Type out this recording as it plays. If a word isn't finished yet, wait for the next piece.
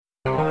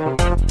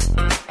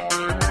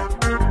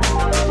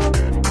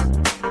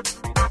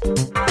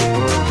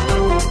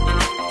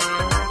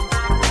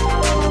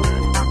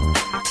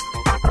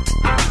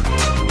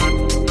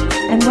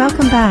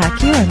Welcome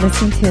back. You are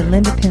listening to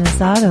Linda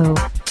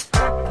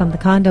Pinizzotto from the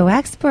Condo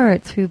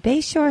Expert through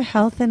Bayshore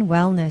Health and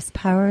Wellness,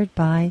 powered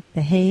by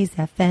the Hayes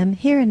FM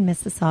here in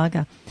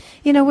Mississauga.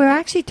 You know, we're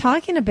actually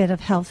talking a bit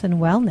of health and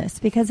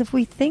wellness because if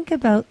we think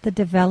about the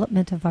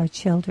development of our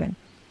children,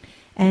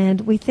 and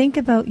we think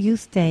about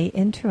Youth Day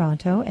in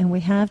Toronto, and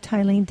we have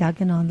Tylene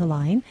Duggan on the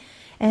line,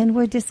 and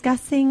we're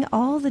discussing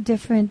all the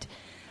different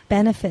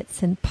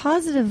benefits and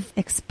positive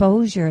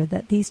exposure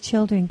that these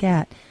children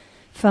get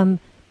from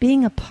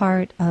being a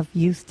part of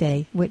Youth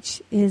Day,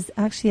 which is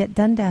actually at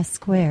Dundas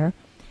Square.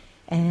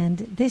 And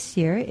this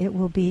year it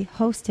will be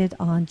hosted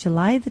on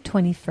July the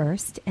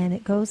 21st, and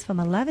it goes from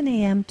 11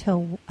 a.m.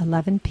 till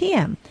 11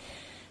 p.m.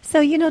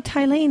 So, you know,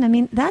 Tylene, I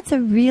mean, that's a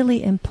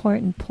really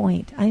important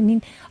point. I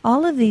mean,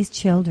 all of these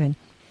children,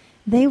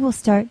 they will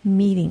start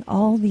meeting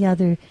all the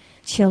other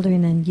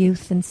children and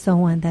youth and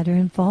so on that are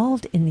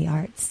involved in the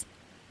arts.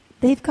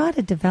 They've got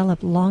to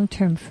develop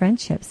long-term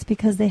friendships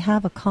because they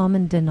have a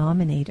common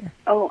denominator.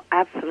 Oh,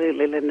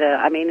 absolutely, Linda.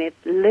 I mean, it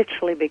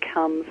literally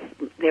becomes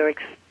their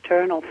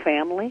external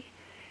family,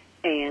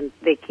 and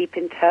they keep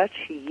in touch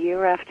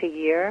year after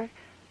year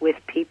with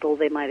people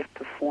they might have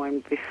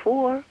performed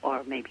before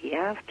or maybe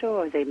after,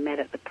 or they met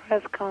at the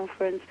press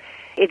conference.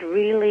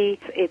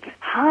 It's,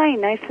 hi,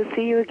 nice to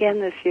see you again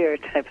this year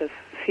type of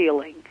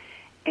feeling.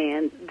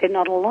 And they're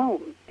not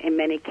alone. In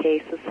many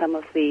cases, some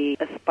of the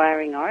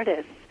aspiring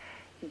artists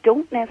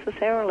don't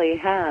necessarily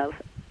have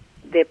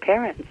their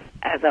parents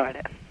as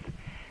artists.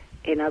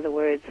 In other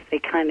words, they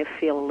kind of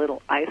feel a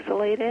little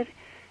isolated.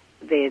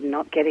 They're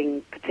not getting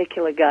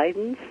particular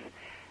guidance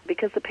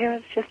because the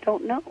parents just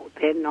don't know.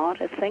 They're not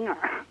a singer.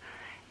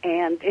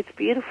 And it's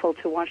beautiful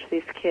to watch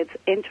these kids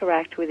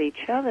interact with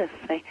each other,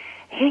 say,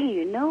 hey,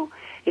 you know,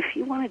 if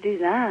you want to do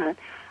that,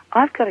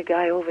 I've got a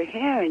guy over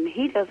here and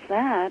he does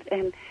that.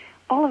 And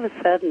all of a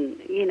sudden,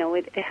 you know,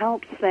 it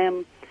helps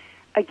them,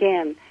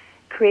 again,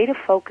 create a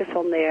focus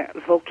on their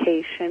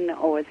vocation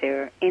or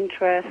their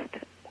interest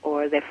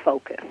or their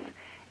focus.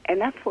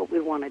 And that's what we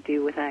want to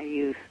do with our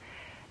youth.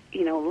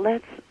 You know,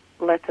 let's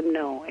let them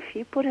know if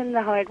you put in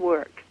the hard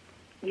work,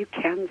 you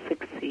can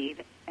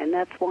succeed. And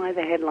that's why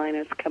the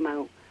headliners come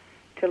out,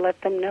 to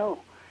let them know,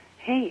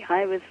 hey,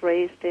 I was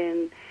raised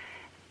in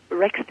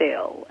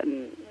Rexdale,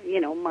 and, you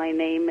know, my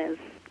name is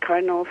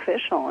Cardinal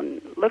Official,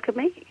 and look at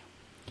me.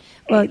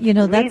 Well, you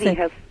know, that's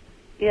really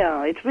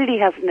it really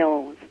has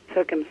no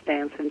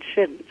circumstance and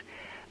shouldn't,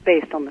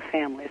 based on the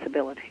family's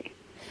ability.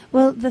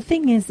 Well, the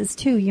thing is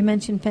too, you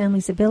mentioned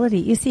family's ability.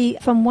 You see,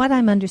 from what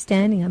I'm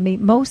understanding, I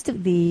mean, most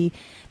of the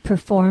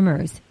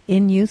performers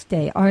in Youth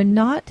Day are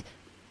not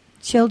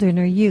children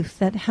or youth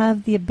that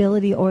have the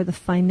ability or the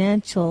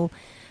financial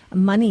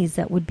monies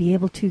that would be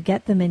able to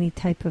get them any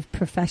type of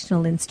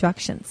professional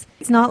instructions.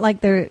 It's not like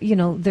they're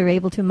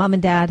able to, mom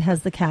and dad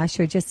has the cash,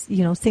 or just,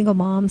 you know, single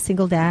moms,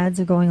 single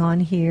dads are going on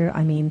here.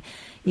 I mean,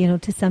 you know,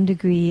 to some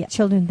degree,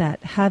 children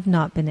that have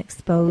not been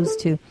exposed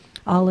to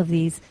all of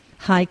these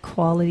high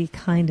quality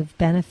kind of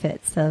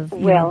benefits of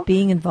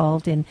being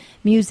involved in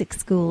music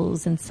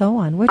schools and so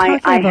on. We're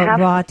talking about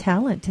raw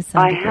talent to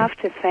some degree. I have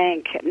to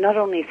thank not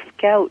only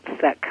scouts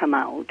that come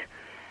out,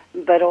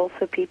 but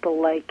also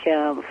people like,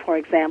 for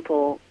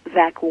example,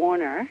 Zach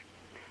Warner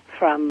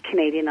from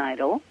Canadian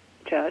Idol,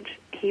 Judge.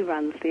 He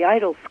runs the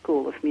Idol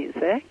School of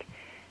Music.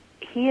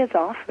 He has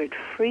offered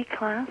free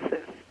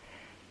classes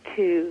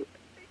to,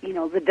 you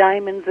know, the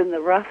diamonds in the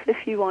rough,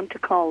 if you want to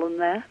call them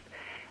that.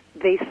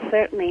 They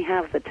certainly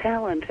have the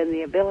talent and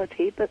the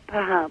ability, but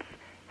perhaps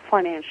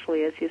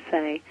financially, as you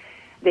say,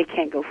 they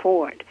can't go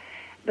forward.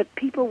 But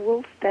people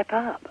will step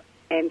up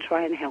and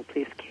try and help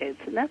these kids.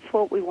 And that's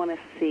what we want to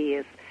see,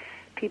 is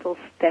people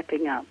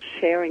stepping up,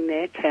 sharing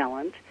their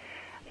talent.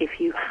 If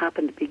you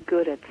happen to be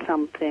good at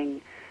something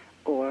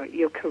or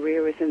your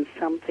career is in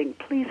something,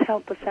 please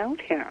help us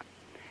out here.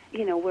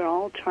 You know, we're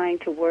all trying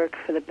to work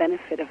for the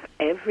benefit of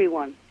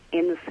everyone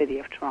in the city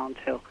of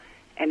Toronto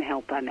and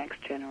help our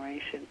next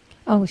generation.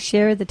 Oh,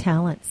 share the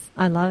talents.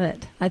 I love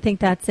it. I think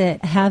that's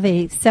it. Have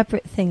a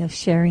separate thing of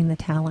sharing the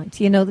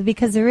talent, you know,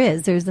 because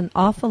there's an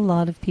awful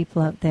lot of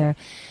people out there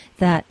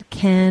that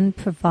can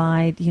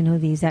provide, you know,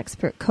 these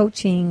expert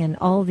coaching and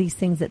all these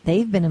things that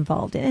they've been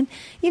involved in. And,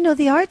 you know,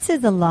 the arts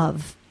is a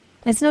love.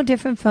 It's no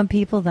different from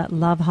people that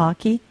love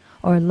hockey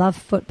or love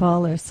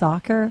football or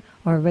soccer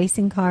or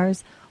racing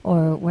cars,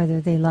 or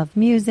whether they love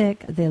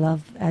music, they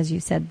love, as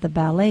you said, the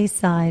ballet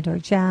side or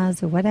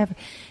jazz or whatever.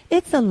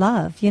 It's a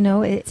love, you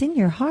know, it's in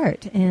your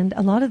heart. And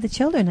a lot of the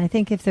children, I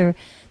think, if they're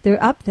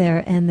up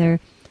there and they're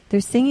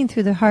singing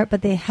through their heart,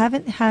 but they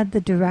haven't had the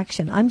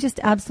direction. I'm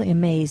just absolutely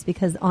amazed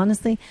because,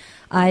 honestly,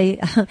 I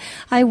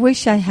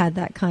wish I had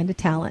that kind of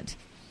talent.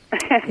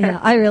 Yeah,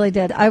 I really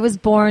did. I was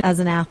born as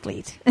an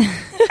athlete.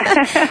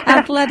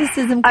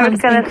 Athleticism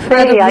comes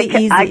incredibly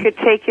easy. I could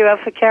take you out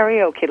for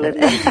karaoke,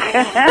 Linda.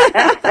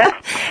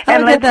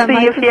 And let's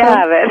see if you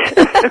have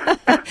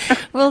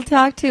it. We'll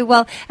talk to.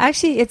 Well,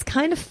 actually, it's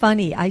kind of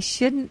funny. I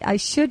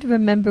should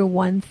remember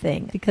one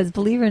thing, because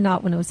believe it or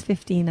not, when I was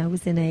 15, I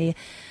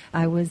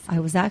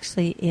was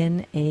actually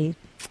in a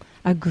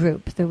a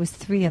group. There was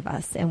 3 of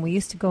us, and we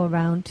used to go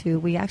around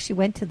we actually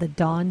went to the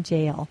Don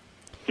Jail.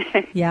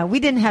 Yeah, we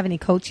didn't have any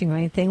coaching or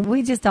anything.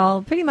 We just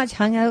all pretty much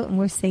hung out and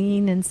were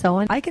singing and so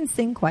on. I can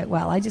sing quite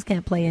well. I just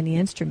can't play any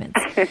instruments.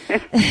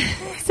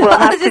 So we'll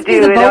have to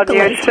do it on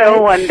your show,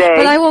 right? One day.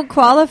 But I won't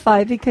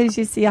qualify because,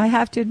 you see, I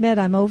have to admit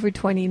I'm over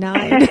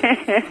 29.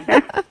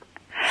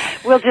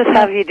 We'll just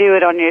have you do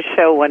it on your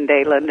show one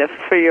day, Linda,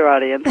 for your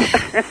audience.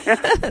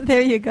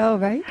 There you go,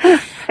 right?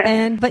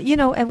 But you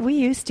know, and we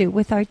used to,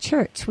 with our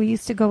church, we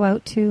used to go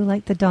out to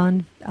like the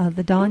Don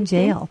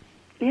Jail.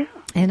 Yeah.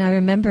 And I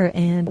remember,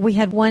 and we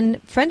had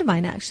one friend of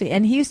mine actually,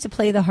 and he used to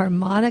play the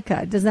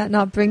harmonica. Does that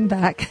not bring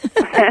back?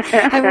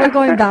 And we're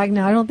going back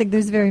now. I don't think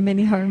there's very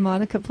many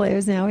harmonica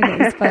players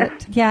nowadays.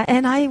 But yeah,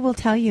 and I will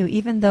tell you,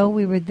 even though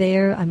we were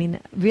there, I mean,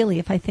 really,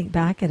 if I think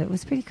back at it, it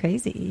was pretty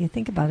crazy. You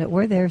think about it,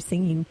 we're there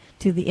singing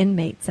to the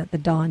inmates at the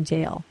Don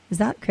Jail. Is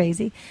that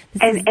crazy?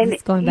 This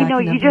is going back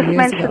you just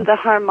mentioned the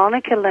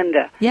harmonica,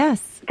 Linda.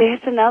 Yes.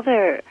 There's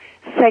another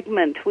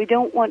segment. We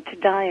don't want to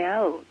die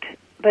out.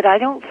 But I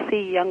don't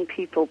see young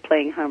people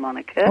playing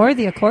harmonica. Or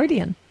the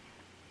accordion.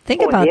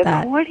 Think about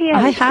that.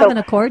 I have an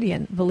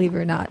accordion, believe it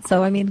or not.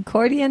 So, I mean,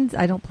 accordions,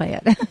 I don't play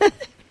it.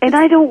 And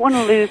I don't want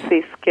to lose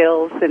these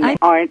skills and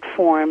art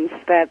forms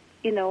that,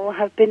 you know,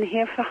 have been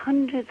here for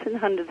hundreds and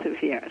hundreds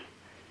of years.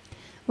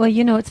 Well,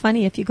 you know, it's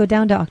funny. If you go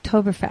down to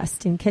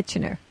Oktoberfest in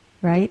Kitchener,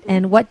 right?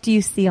 And what do you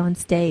see on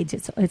stage?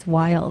 It's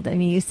wild. I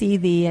mean, you see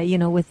the, you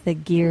know, with the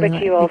gear.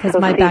 But you also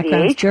because my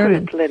background's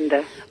German. Group,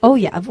 Linda. Oh,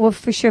 yeah. Well,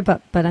 for sure.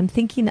 But I'm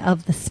thinking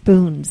of the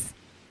spoons,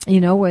 you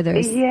know, where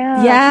there's...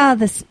 Yeah,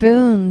 the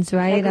spoons,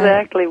 right?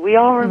 Exactly. We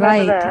all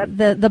remember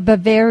that. The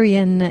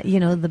Bavarian, you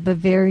know, the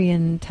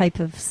Bavarian type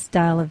of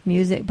style of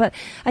music. But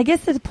I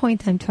guess the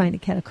point I'm trying to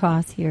get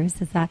across here is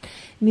that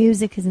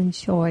music is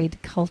enjoyed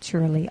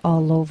culturally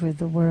all over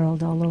the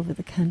world, all over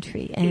the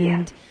country.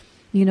 And...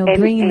 You know,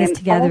 bringing this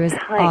together is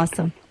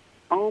awesome.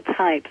 All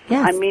types.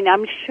 Yes. I mean,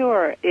 I'm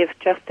sure if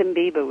Justin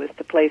Bieber was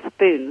to play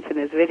spoons in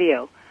his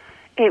video,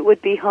 it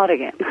would be hot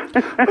again.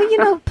 Well, you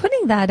know,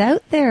 putting that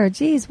out there,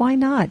 geez, why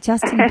not?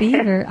 Justin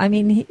Bieber, I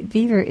mean,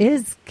 Bieber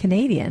is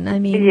Canadian. I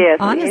mean, yes,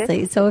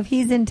 honestly, so if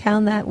he's in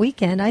town that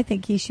weekend, I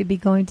think he should be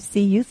going to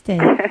see Youth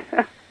Day.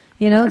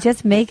 You know,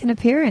 just make an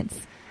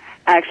appearance.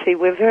 Actually,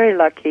 we're very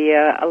lucky.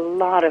 A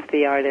lot of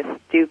the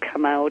artists do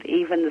come out,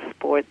 even the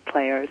sport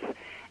players.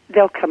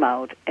 They'll come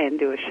out and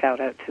do a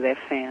shout-out to their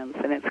fans,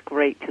 and it's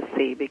great to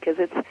see because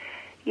it's,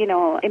 you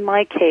know, in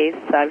my case,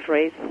 I've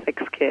raised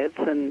 6 kids,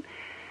 and,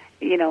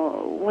 you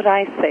know, what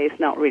I say is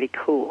not really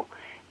cool.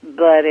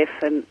 But if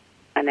an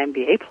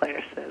NBA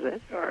player says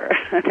it or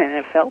an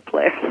NFL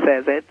player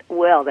says it,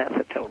 well, that's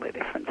a totally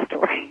different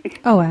story.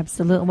 Oh,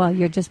 absolutely. Well,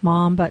 you're just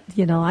mom, but,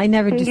 you know, I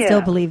never just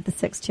still believe the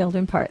 6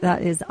 children part.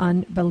 That is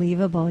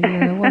unbelievable.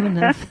 You're a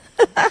woman of...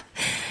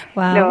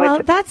 Wow. No,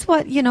 well, that's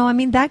what, you know, I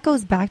mean, that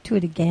goes back to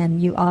it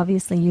again. You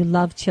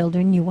love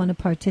children, you want to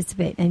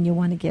participate, and you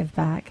want to give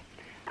back.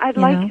 I'd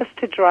like us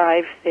to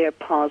drive their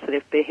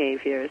positive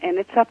behaviors, and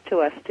it's up to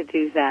us to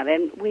do that.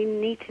 And we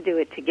need to do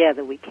it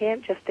together. We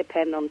can't just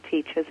depend on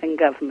teachers and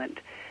government.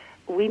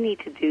 We need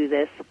to do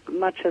this,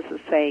 much as the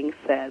saying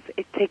says,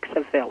 it takes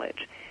a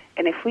village.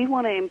 And if we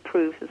want to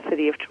improve the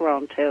city of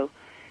Toronto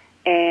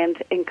and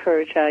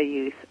encourage our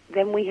youth,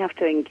 then we have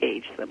to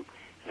engage them.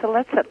 So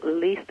let's at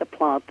least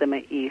applaud them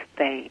at Youth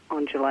Day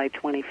on July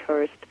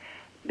 21st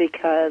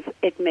because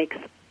it makes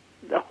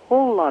a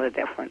whole lot of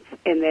difference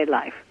in their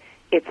life.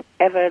 It's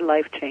ever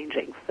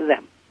life-changing for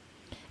them.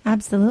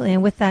 Absolutely.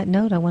 And with that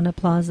note, I want to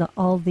applaud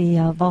all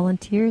the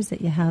volunteers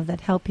that you have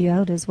that help you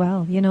out as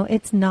well. You know,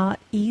 it's not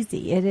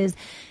easy. It is,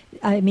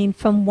 I mean,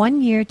 from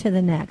one year to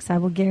the next, I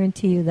will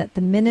guarantee you that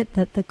the minute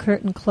that the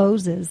curtain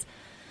closes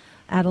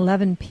at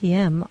 11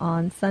 p.m.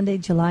 on Sunday,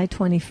 July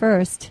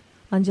 21st,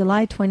 on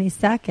July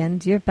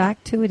 22nd, you're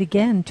back to it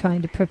again,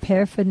 trying to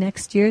prepare for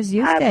next year's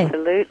Youth Day.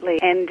 Absolutely.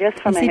 And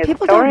just from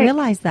people don't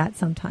realize that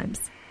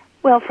sometimes.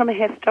 Well, from a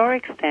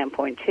historic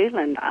standpoint, too,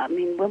 Linda, I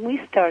mean, when we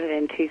started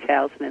in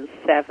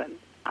 2007,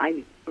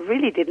 I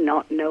really did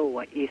not know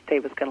what Youth Day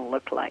was going to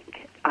look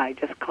like. I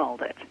just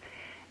called it.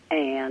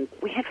 And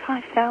we had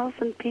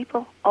 5,000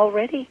 people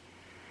already.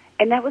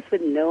 And that was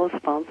with no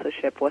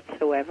sponsorship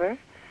whatsoever.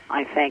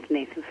 I thank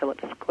Nathan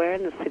Phillips Square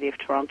and the City of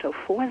Toronto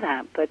for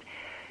that. But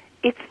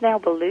it's now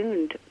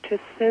ballooned to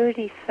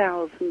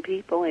 30,000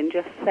 people in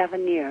just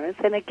 7 years.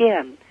 And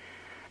again,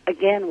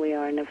 we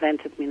are an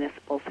event of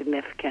municipal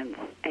significance.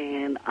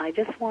 And I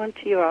just want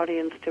your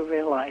audience to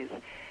realize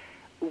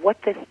what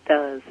this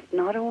does,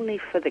 not only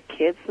for the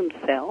kids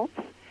themselves,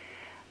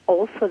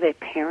 also their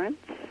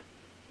parents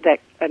that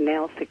are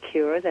now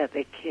secure that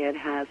their kid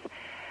has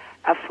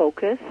a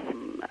focus,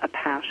 a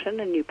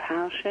passion, a new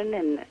passion,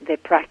 and they're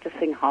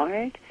practicing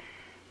hard,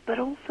 but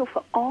also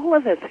for all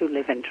of us who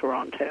live in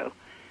Toronto.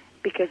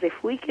 Because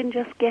if we can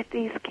just get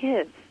these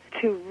kids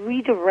to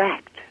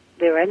redirect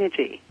their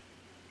energy,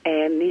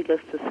 and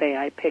needless to say,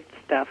 I picked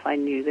stuff I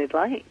knew they'd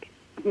like.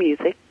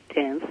 Music,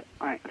 dance,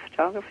 art, and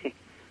photography.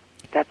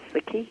 That's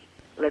the key.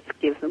 Let's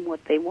give them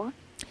what they want,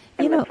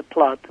 and let's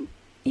applaud them.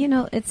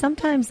 It's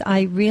sometimes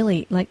I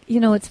really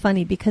it's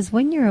funny because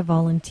when you're a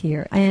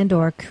volunteer and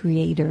or a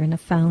creator and a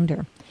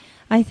founder,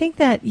 I think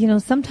that,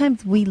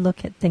 sometimes we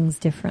look at things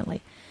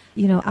differently.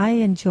 I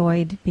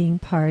enjoyed being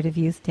part of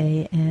Youth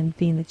Day and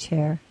being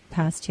the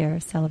past chair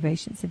of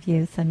Celebrations of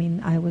Youth. I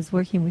mean, I was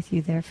working with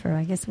you there for,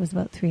 I guess it was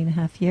about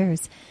 3.5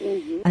 years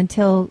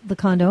until the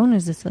Condo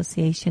Owners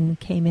Association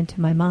came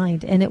into my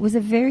mind. And it was a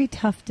very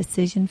tough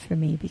decision for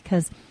me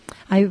because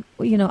I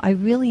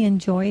really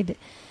enjoyed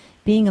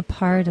being a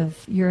part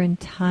of your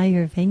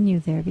entire venue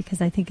there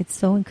because I think it's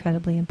so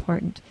incredibly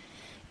important.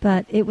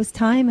 But it was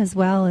time as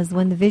well as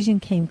when the vision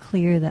came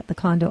clear that the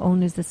Condo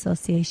Owners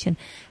Association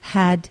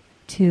had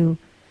to,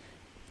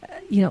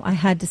 I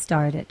had to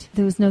start it.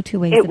 There was no two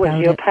ways about it. It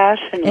was your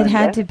passion, It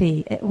had to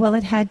be.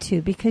 It had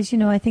to because,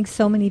 I think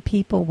so many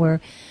people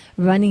were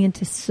running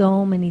into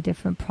so many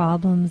different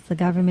problems. The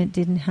government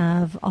didn't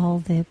have all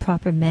the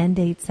proper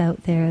mandates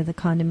out there. The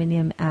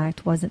Condominium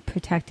Act wasn't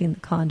protecting the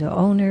condo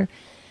owner.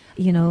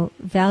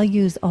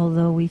 Values,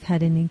 although we've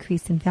had an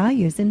increase in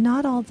values, and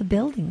not all the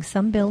buildings.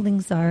 Some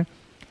buildings are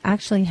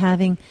actually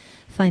having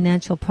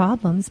financial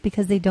problems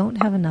because they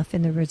don't have enough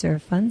in their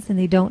reserve funds and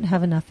they don't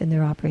have enough in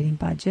their operating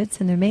budgets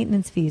and their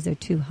maintenance fees are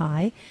too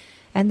high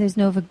and there's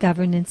no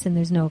governance and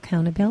there's no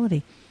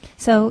accountability.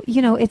 So,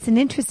 it's an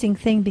interesting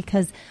thing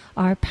because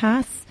our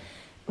paths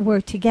were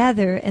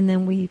together and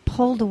then we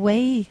pulled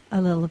away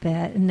a little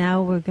bit and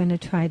now we're going to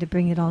try to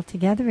bring it all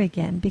together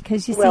again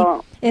because it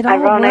all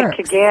ironic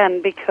works.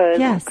 Again because,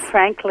 yes.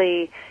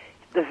 Frankly,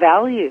 the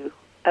value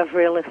of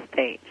real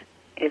estate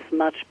is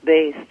much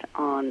based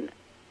on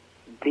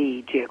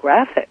the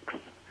geographics,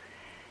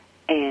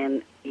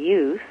 and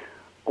youth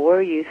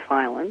or youth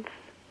violence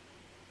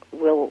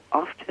will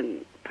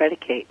often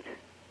predicate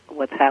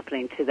what's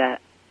happening to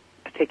that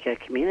particular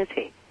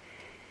community.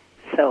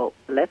 So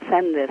let's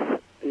end this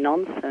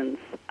nonsense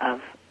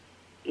of,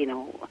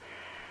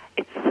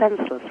 it's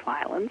senseless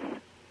violence.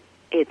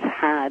 It's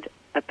had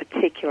a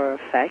particular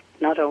effect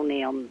not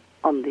only on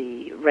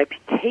the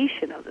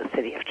reputation of the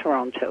city of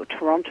Toronto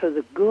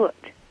the good,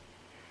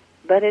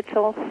 but it's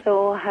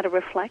also had a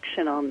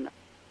reflection on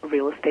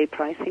real estate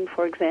pricing,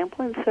 for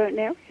example, in certain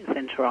areas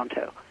in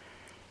Toronto.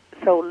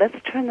 So let's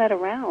turn that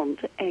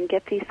around and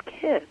get these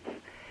kids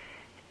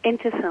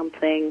into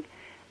something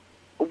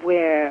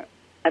where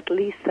at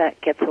least that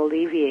gets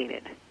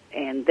alleviated,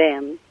 and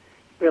then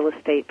real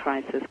estate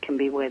prices can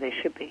be where they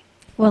should be.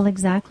 Well,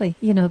 exactly,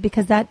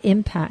 because that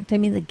impact,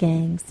 the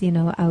gangs,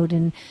 out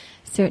in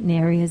certain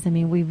areas,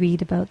 we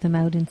read about them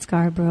out in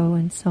Scarborough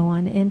and so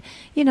on. And,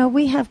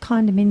 we have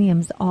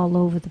condominiums all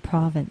over the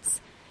province.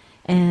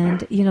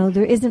 And,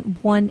 there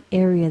isn't one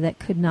area that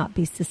could not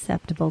be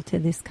susceptible to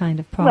this kind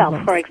of problem.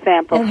 Well, for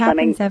example, it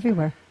happens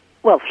everywhere.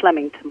 Well,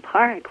 Flemington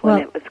Park,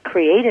 when it was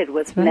created,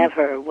 was right.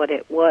 never what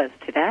it was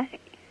today.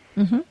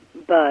 Mm-hmm.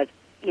 But,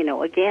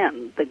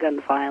 again, the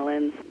gun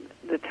violence,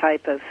 the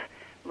type of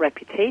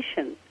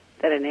reputation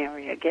that an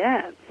area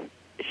gets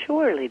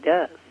surely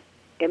does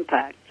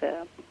impact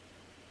the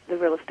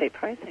real estate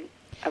pricing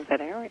of that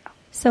area.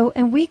 So,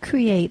 and we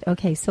create a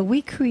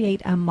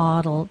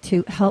model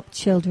to help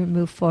children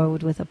move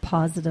forward with a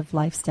positive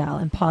lifestyle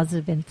and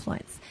positive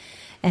influence.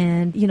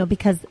 And,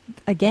 because,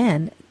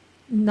 again,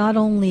 not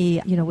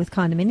only, with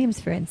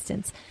condominiums, for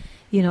instance,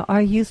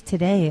 our youth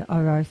today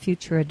are our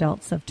future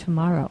adults of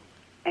tomorrow.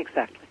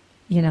 Exactly.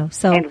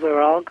 So. And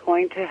we're all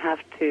going to have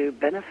to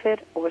benefit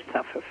or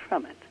suffer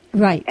from it.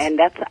 Right. And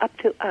that's up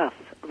to us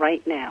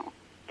right now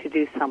to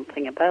do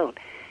something about.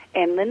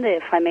 And Linda,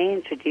 if I may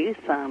introduce,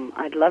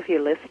 I'd love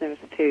your listeners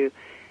to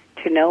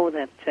know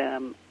that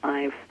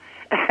I've,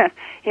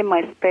 in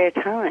my spare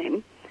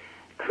time,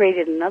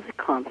 created another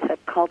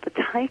concept called the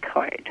tie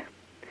card,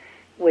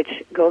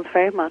 which goes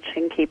very much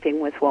in keeping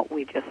with what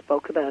we just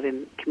spoke about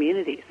in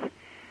communities.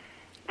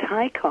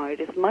 Tie card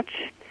is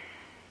much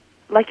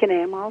like an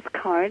air miles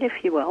card,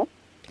 if you will.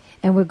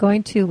 And we're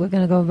going to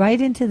go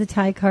right into the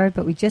tie card,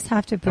 but we just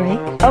have to break.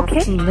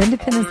 Okay. Linda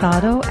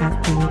Pinizzotto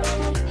at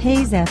the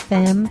Hayes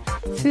FM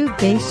through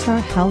Bayshore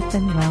Health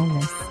and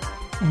Wellness.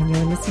 And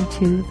you're listening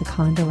to The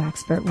Condo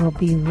Expert. We'll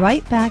be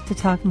right back to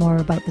talk more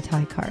about the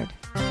tie card.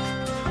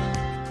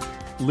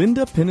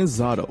 Linda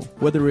Pinizzotto.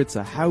 Whether it's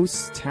a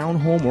house,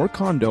 townhome, or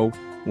condo,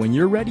 when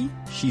you're ready,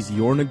 she's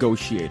your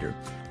negotiator.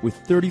 With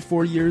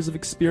 34 years of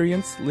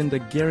experience, Linda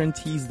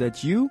guarantees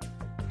that you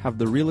have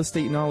the real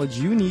estate knowledge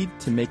you need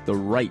to make the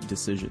right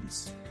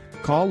decisions.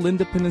 Call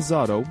Linda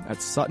Pinizzotto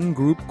at Sutton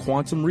Group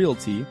Quantum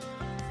Realty,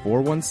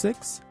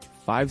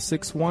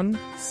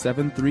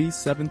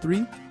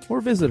 416-561-7373, or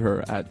visit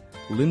her at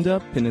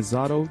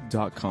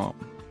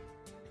lindapinizzotto.com.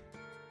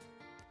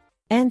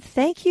 And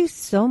thank you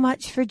so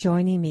much for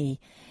joining me.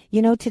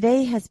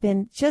 Today has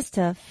been just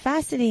a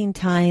fascinating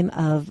time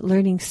of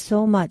learning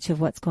so much of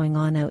what's going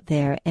on out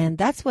there. And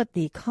that's what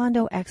the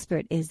Condo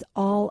Expert is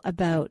all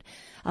about.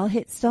 I'll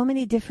hit so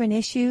many different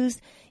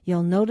issues.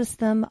 You'll notice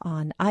them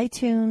on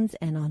iTunes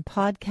and on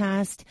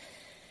podcast.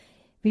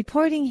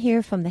 Reporting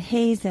here from the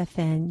Hayes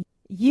FM,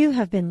 You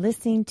have been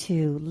listening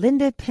to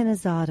Linda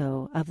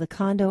Pinizzotto of the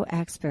Condo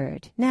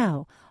Expert.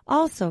 Now,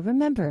 also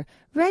remember,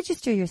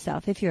 register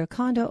yourself. If you're a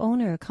condo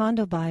owner or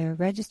condo buyer,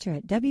 register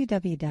at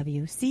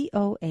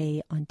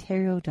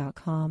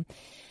www.coaontario.com.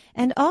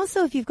 And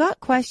also, if you've got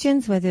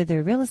questions, whether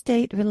they're real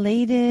estate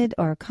related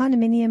or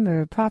condominium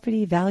or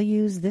property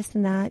values, this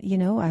and that,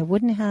 I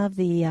wouldn't have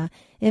the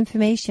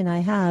information I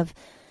have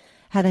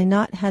had I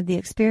not had the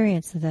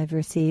experience that I've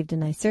received,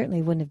 and I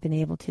certainly wouldn't have been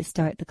able to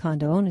start the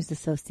Condo Owners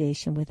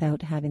Association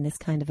without having this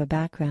kind of a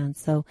background.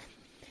 So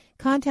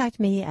contact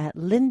me at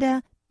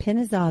Linda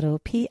Pinizzotto,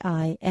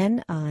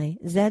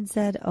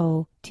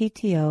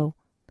 PINIZZOTTO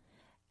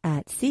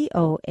at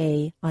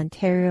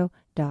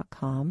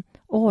COAOntario.com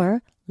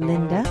or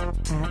Linda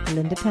at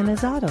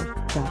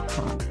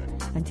lindapinizzotto.com.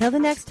 Until the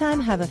next time,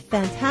 have a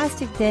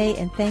fantastic day,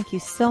 and thank you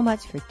so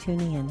much for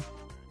tuning in.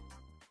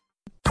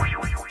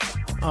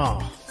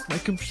 Oh, my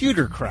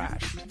computer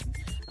crashed.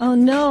 Oh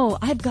no,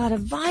 I've got a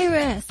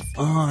virus.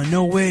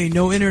 No way,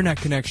 no internet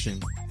connection.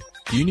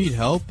 Do you need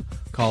help?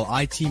 Call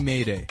IT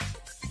Mayday.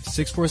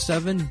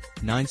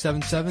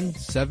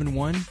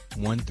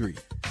 647-977-7113.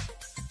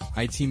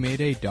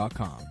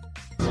 ITMayday.com.